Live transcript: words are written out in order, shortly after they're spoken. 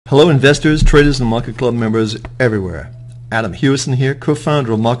Hello investors, traders, and Market Club members everywhere. Adam Hewison here,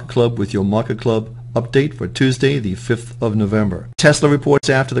 co-founder of Market Club with your Market Club update for Tuesday, the 5th of November. Tesla reports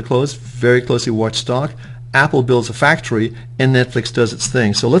after the close, very closely watched stock. Apple builds a factory, and Netflix does its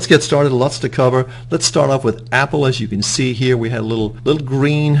thing. So let's get started, lots to cover. Let's start off with Apple. As you can see here, we had a little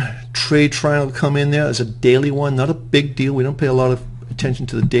green trade triangle come in there as a daily one, not a big deal. We don't pay a lot of attention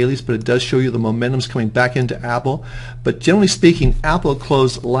to the dailies, but it does show you the momentum's coming back into Apple. But generally speaking, Apple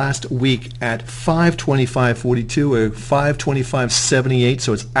closed last week at 525.42 or 525.78,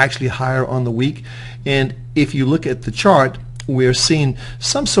 so it's actually higher on the week. And if you look at the chart, we're seeing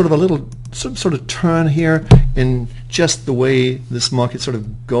some sort of turn here in just the way this market's sort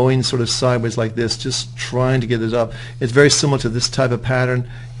of going sort of sideways like this, just trying to get it up. It's very similar to this type of pattern,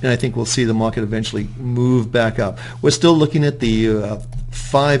 and I think we'll see the market eventually move back up. We're still looking at the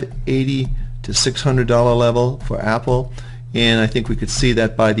 $580 to $600 level for Apple, and I think we could see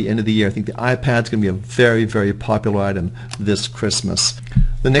that by the end of the year. I think the iPad's going to be a very, very popular item this Christmas.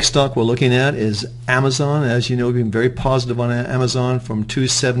 The next stock we're looking at is Amazon. As you know, we've been very positive on Amazon from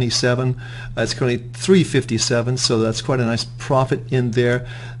 277. It's currently 357, so that's quite a nice profit in there.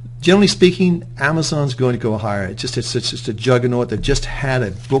 Generally speaking, Amazon's going to go higher. It's just a juggernaut. They've just had a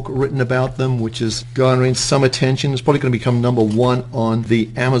book written about them, which is garnering some attention. It's probably going to become #1 on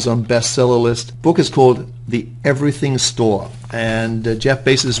the Amazon bestseller list. The book is called The Everything Store, and Jeff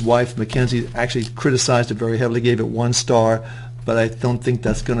Bezos' wife, Mackenzie, actually criticized it very heavily, gave it 1 star. But I don't think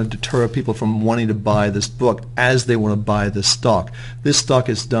that's going to deter people from wanting to buy this book as they want to buy this stock. This stock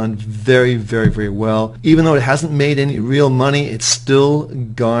has done very, very, very well. Even though it hasn't made any real money, it's still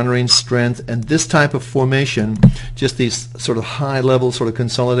garnering strength. And this type of formation, just these sort of high-level sort of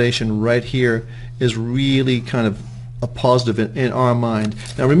consolidation right here, is really kind of a positive in our mind.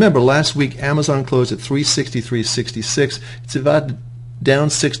 Now remember, last week Amazon closed at 363.66. It's about down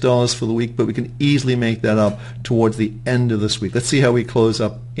 $6 for the week, but we can easily make that up towards the end of this week. Let's see how we close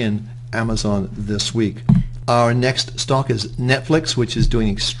up in Amazon this week. Our next stock is Netflix, which is doing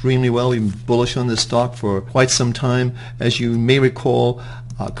extremely well. We've been bullish on this stock for quite some time. As you may recall,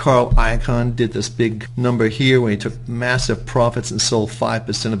 Carl Icahn did this big number here when he took massive profits and sold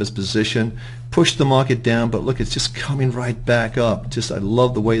 5% of his position, pushed the market down, but look, it's just coming right back up. I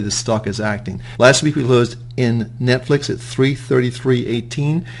love the way this stock is acting. Last week we closed in Netflix at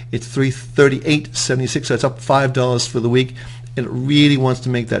 333.18. It's 338.76, so it's up $5 for the week. It really wants to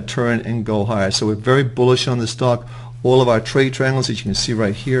make that turn and go higher. So we're very bullish on this stock. All of our trade triangles, as you can see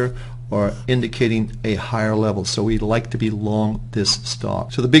right here, are indicating a higher level. So we like to be long this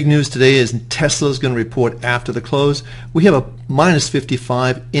stock. So the big news today is Tesla is going to report after the close. We have a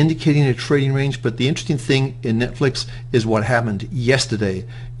 -55 indicating a trading range, but the interesting thing in Netflix is what happened yesterday.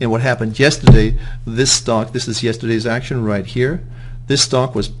 And what happened yesterday, this stock, this is yesterday's action right here, this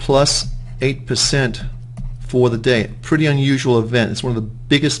stock was plus 8% for the day. Pretty unusual event. It's one of the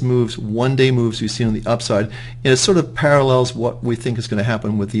biggest moves, one-day moves we've seen on the upside, and it sort of parallels what we think is going to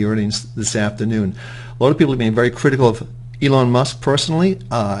happen with the earnings this afternoon. A lot of people have been very critical of Elon Musk personally.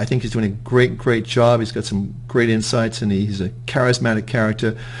 I think he's doing a great job. He's got some great insights, and he's a charismatic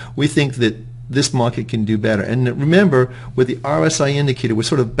character. We think that this market can do better. And remember, with the RSI indicator, we're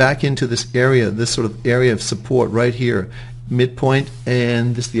sort of back into this area, this sort of area of support right here. Midpoint,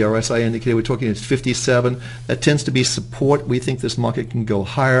 and this is the RSI indicator. We're talking it's 57. That tends to be support. We think this market can go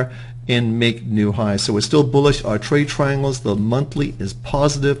higher and make new highs. So we're still bullish. Our trade triangles, the monthly is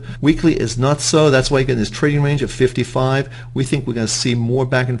positive. Weekly is not so. That's why you get this trading range of 55. We think we're going to see more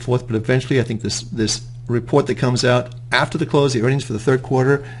back and forth, but eventually I think this report that comes out after the close, the earnings for the third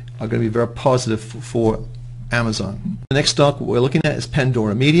quarter, are going to be very positive for Amazon. The next stock we're looking at is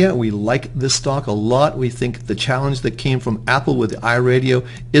Pandora Media. We like this stock a lot. We think the challenge that came from Apple with the iRadio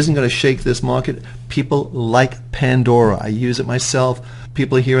isn't going to shake this market. People like Pandora. I use it myself.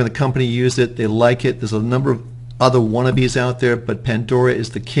 People here in the company use it. They like it. There's a number of other wannabes out there, but Pandora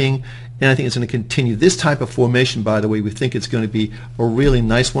is the king, and I think it's going to continue. This type of formation, by the way, we think it's going to be a really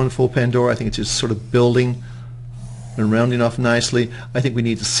nice one for Pandora. I think it's just sort of building and rounding off nicely. I think we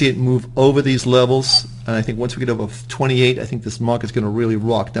need to see it move over these levels, and I think once we get over 28, I think this market's going to really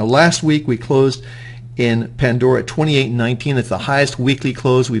rock. Now last week we closed in Pandora at 28.19. That's the highest weekly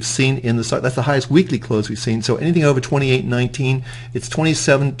close we've seen in the stock. That's the highest weekly close we've seen. So anything over 28.19, it's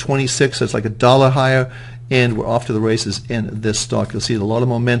 27.26, so it's like $1 higher, and we're off to the races in this stock. You'll see a lot of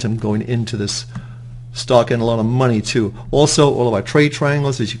momentum going into this stock and a lot of money too. Also, all of our trade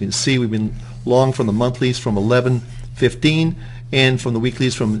triangles, as you can see, we've been long from the monthlies from 11.15 and from the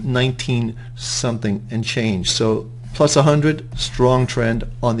weeklies from 19 something and change. So plus 100, strong trend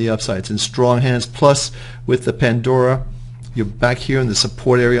on the upside. It's in strong hands. Plus with the Pandora You're back here in the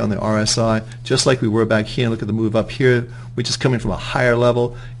support area on the RSI, just like we were back here. Look at the move up here, which is coming from a higher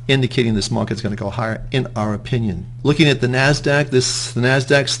level, indicating this market's going to go higher, in our opinion. Looking at the NASDAQ, the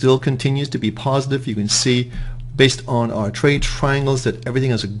NASDAQ still continues to be positive. You can see, based on our trade triangles, that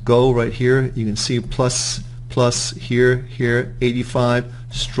everything has a go right here. You can see plus here, 85,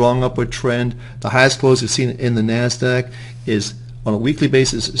 strong upward trend. The highest close we've seen in the NASDAQ is, on a weekly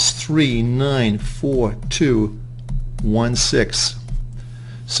basis, is 394,216.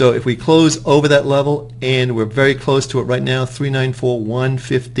 So if we close over that level, and we're very close to it right now,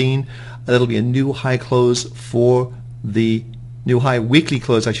 394,115, that'll be a new high close for the new high weekly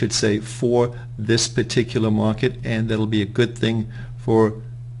close, I should say, for this particular market, and that'll be a good thing for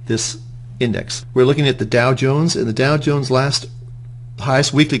this index. We're looking at the Dow Jones, and the Dow Jones last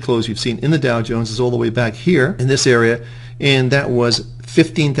highest weekly close we've seen in the Dow Jones is all the way back here in this area, and that was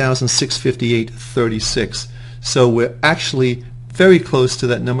 15,658.36. So we're actually very close to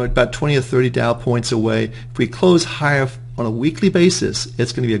that number, about 20 or 30 Dow points away. If we close higher on a weekly basis,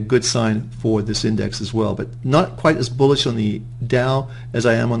 it's going to be a good sign for this index as well, but not quite as bullish on the Dow as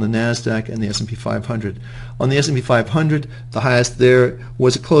I am on the NASDAQ and the S&P 500. On the S&P 500, the highest there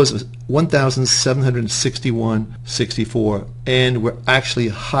was a close of 1,761.64, and we're actually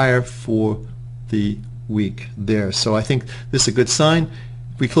higher for the week there. So I think this is a good sign.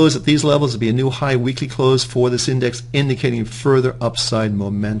 If we close at these levels, it'll be a new high weekly close for this index, indicating further upside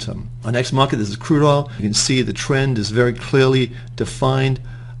momentum. Our next market, this is crude oil. You can see the trend is very clearly defined.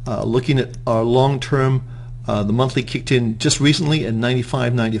 Looking at our long-term, the monthly kicked in just recently at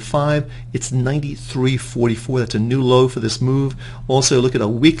 95.95. It's 93.44. That's a new low for this move. Also look at a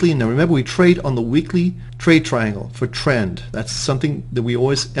weekly. Now remember, we trade on the weekly trade triangle for trend. That's something that we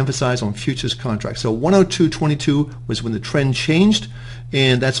always emphasize on futures contracts. So 102.22 was when the trend changed,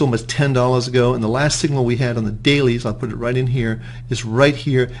 and that's almost $10 ago. And the last signal we had on the dailies, I'll put it right in here, is right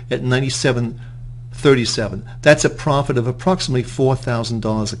here at 97.37. That's a profit of approximately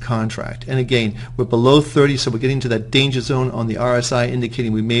 $4,000 a contract. And again, we're below 30, so we're getting to that danger zone on the RSI,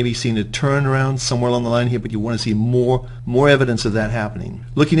 indicating we may be seeing a turnaround somewhere along the line here, but you want to see more evidence of that happening.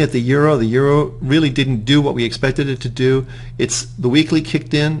 Looking at the euro really didn't do what we expected it to do. The weekly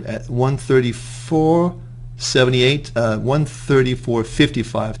kicked in at 134.78,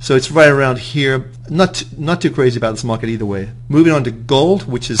 134.55. So it's right around here. Not too crazy about this market either way. Moving on to gold,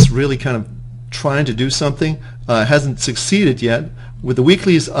 which is really kind of trying to do something. Hasn't succeeded yet. With the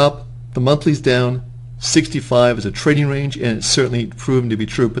weeklies up, the monthlies down, 65 is a trading range, and it's certainly proven to be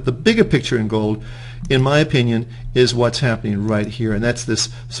true. But the bigger picture in gold, in my opinion, is what's happening right here, and that's this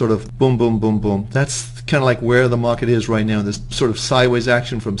sort of boom, boom, boom, boom. That's kind of like where the market is right now, this sort of sideways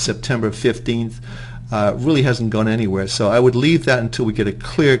action from September 15th. Really hasn't gone anywhere. So I would leave that until we get a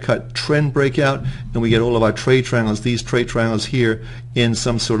clear-cut trend breakout and we get all of our trade triangles, these trade triangles here, in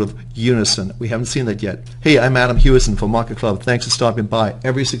some sort of unison. We haven't seen that yet. Hey, I'm Adam Hewison for Market Club. Thanks for stopping by.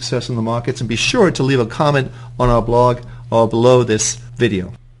 Every success in the markets, and be sure to leave a comment on our blog or below this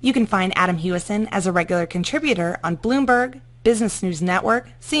video. You can find Adam Hewison as a regular contributor on Bloomberg, Business News Network,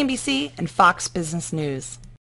 CNBC, and Fox Business News.